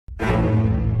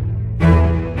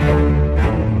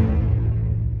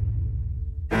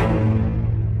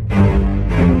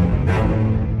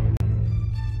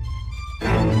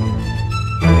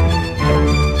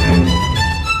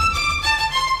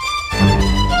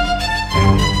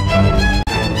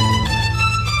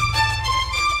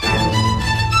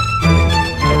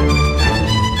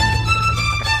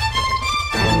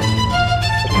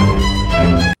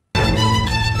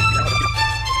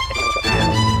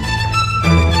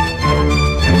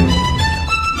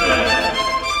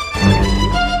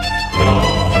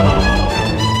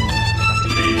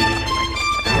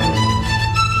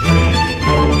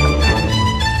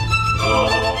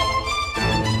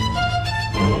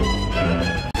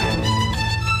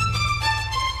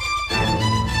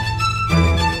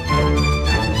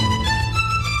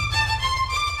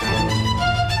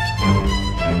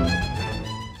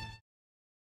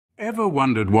Ever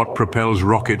wondered what propels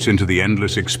rockets into the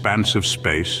endless expanse of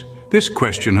space? This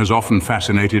question has often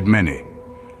fascinated many.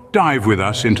 Dive with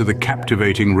us into the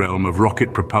captivating realm of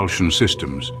rocket propulsion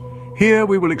systems. Here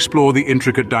we will explore the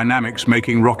intricate dynamics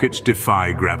making rockets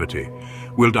defy gravity.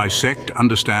 We'll dissect,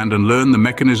 understand, and learn the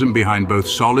mechanism behind both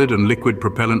solid and liquid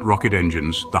propellant rocket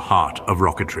engines, the heart of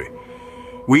rocketry.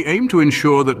 We aim to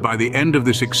ensure that by the end of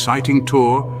this exciting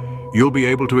tour, you'll be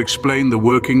able to explain the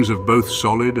workings of both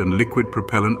solid and liquid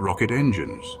propellant rocket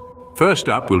engines. First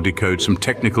up, we'll decode some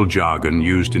technical jargon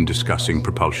used in discussing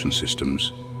propulsion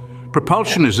systems.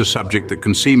 Propulsion is a subject that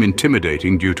can seem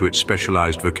intimidating due to its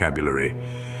specialized vocabulary.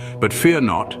 But fear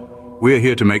not, we're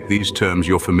here to make these terms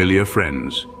your familiar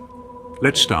friends.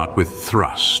 Let's start with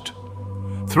thrust.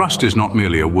 Thrust is not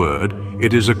merely a word,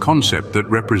 it is a concept that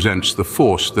represents the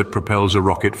force that propels a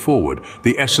rocket forward,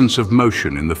 the essence of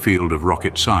motion in the field of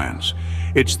rocket science.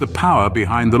 It's the power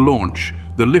behind the launch,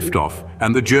 the liftoff,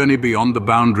 and the journey beyond the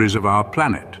boundaries of our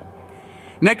planet.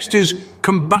 Next is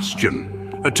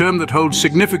combustion, a term that holds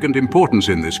significant importance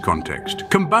in this context.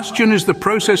 Combustion is the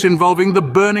process involving the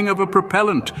burning of a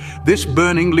propellant. This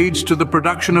burning leads to the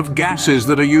production of gases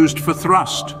that are used for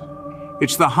thrust.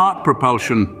 It's the heart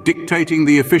propulsion, dictating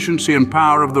the efficiency and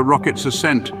power of the rocket's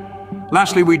ascent.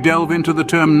 Lastly, we delve into the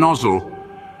term nozzle.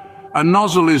 A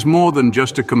nozzle is more than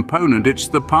just a component, it's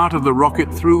the part of the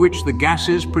rocket through which the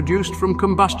gases produced from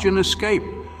combustion escape.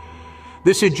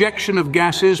 This ejection of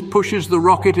gases pushes the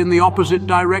rocket in the opposite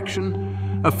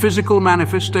direction, a physical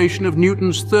manifestation of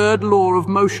Newton's third law of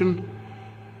motion.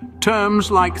 Terms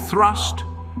like thrust,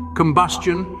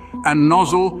 combustion, and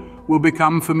nozzle will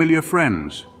become familiar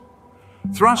friends.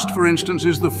 Thrust, for instance,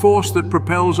 is the force that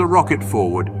propels a rocket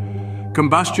forward.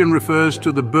 Combustion refers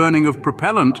to the burning of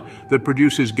propellant that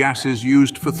produces gases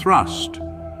used for thrust.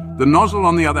 The nozzle,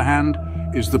 on the other hand,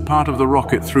 is the part of the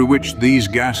rocket through which these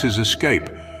gases escape,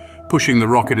 pushing the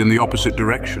rocket in the opposite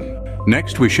direction.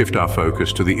 Next, we shift our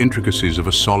focus to the intricacies of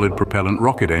a solid propellant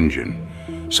rocket engine.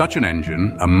 Such an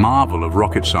engine, a marvel of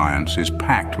rocket science, is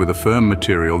packed with a firm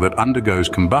material that undergoes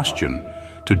combustion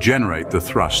to generate the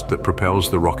thrust that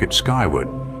propels the rocket skyward.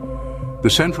 The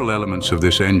central elements of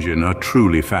this engine are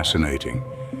truly fascinating.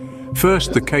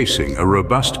 First, the casing, a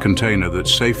robust container that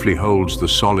safely holds the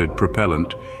solid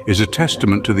propellant, is a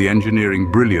testament to the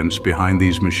engineering brilliance behind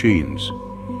these machines.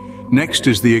 Next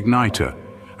is the igniter,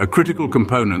 a critical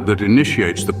component that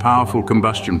initiates the powerful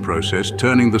combustion process,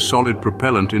 turning the solid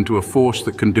propellant into a force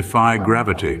that can defy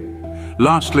gravity.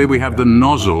 Lastly, we have the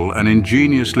nozzle, an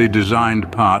ingeniously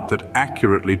designed part that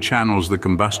accurately channels the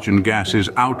combustion gases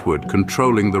outward,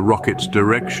 controlling the rocket's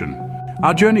direction.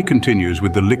 Our journey continues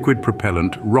with the liquid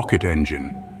propellant rocket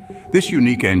engine. This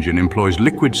unique engine employs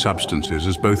liquid substances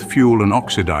as both fuel and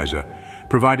oxidizer,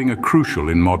 providing a crucial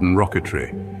in modern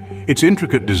rocketry. Its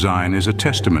intricate design is a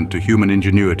testament to human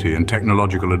ingenuity and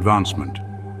technological advancement.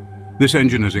 This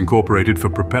engine is incorporated for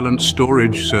propellant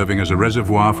storage, serving as a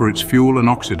reservoir for its fuel and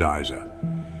oxidizer.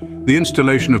 The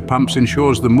installation of pumps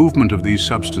ensures the movement of these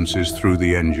substances through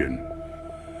the engine.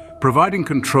 Providing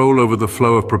control over the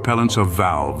flow of propellants are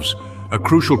valves, a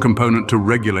crucial component to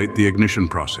regulate the ignition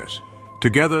process.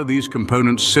 Together, these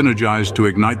components synergize to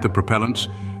ignite the propellants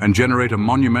and generate a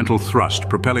monumental thrust,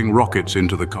 propelling rockets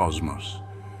into the cosmos.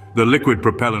 The liquid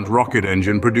propellant rocket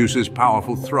engine produces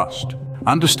powerful thrust.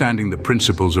 Understanding the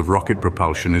principles of rocket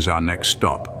propulsion is our next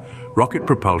stop. Rocket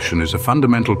propulsion is a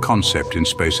fundamental concept in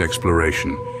space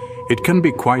exploration. It can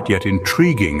be quite yet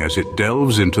intriguing as it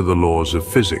delves into the laws of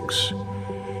physics.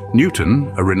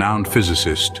 Newton, a renowned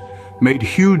physicist, made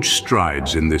huge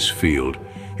strides in this field.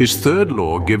 His third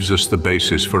law gives us the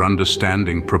basis for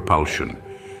understanding propulsion.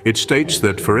 It states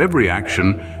that for every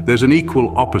action, there's an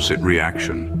equal opposite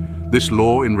reaction. This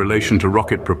law in relation to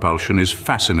rocket propulsion is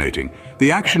fascinating.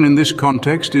 The action in this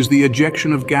context is the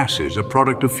ejection of gases, a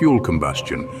product of fuel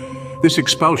combustion. This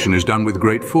expulsion is done with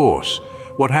great force.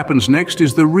 What happens next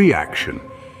is the reaction.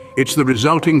 It's the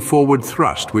resulting forward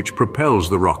thrust which propels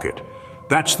the rocket.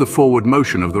 That's the forward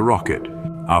motion of the rocket.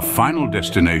 Our final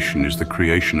destination is the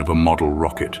creation of a model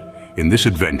rocket. In this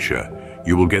adventure,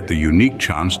 you will get the unique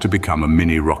chance to become a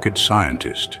mini rocket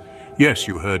scientist. Yes,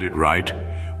 you heard it right.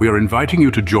 We are inviting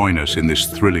you to join us in this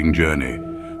thrilling journey.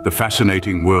 The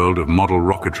fascinating world of model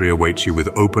rocketry awaits you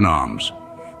with open arms.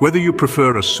 Whether you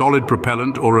prefer a solid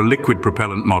propellant or a liquid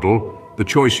propellant model, the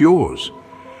choice yours.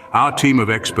 Our team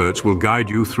of experts will guide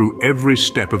you through every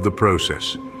step of the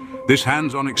process. This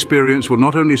hands-on experience will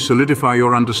not only solidify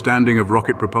your understanding of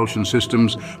rocket propulsion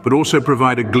systems, but also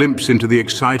provide a glimpse into the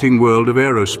exciting world of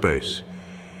aerospace.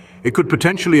 It could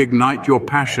potentially ignite your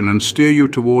passion and steer you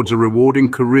towards a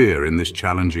rewarding career in this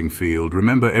challenging field.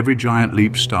 Remember, every giant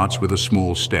leap starts with a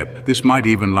small step. This might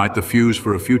even light the fuse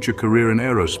for a future career in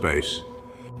aerospace.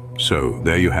 So,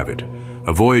 there you have it,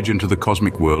 a voyage into the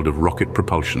cosmic world of rocket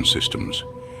propulsion systems.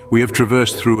 We have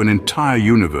traversed through an entire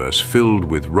universe filled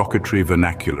with rocketry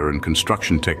vernacular and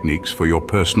construction techniques for your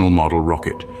personal model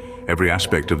rocket. Every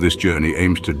aspect of this journey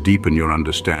aims to deepen your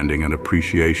understanding and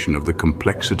appreciation of the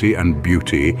complexity and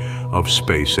beauty of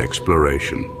space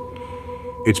exploration.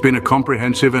 It's been a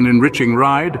comprehensive and enriching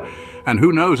ride, and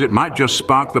who knows, it might just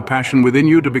spark the passion within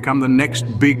you to become the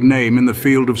next big name in the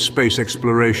field of space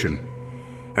exploration.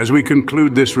 As we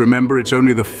conclude this, remember, it's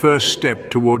only the first step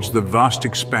towards the vast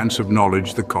expanse of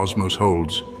knowledge the cosmos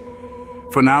holds.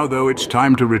 For now, though, it's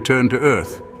time to return to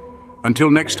Earth. Until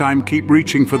next time, keep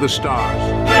reaching for the stars.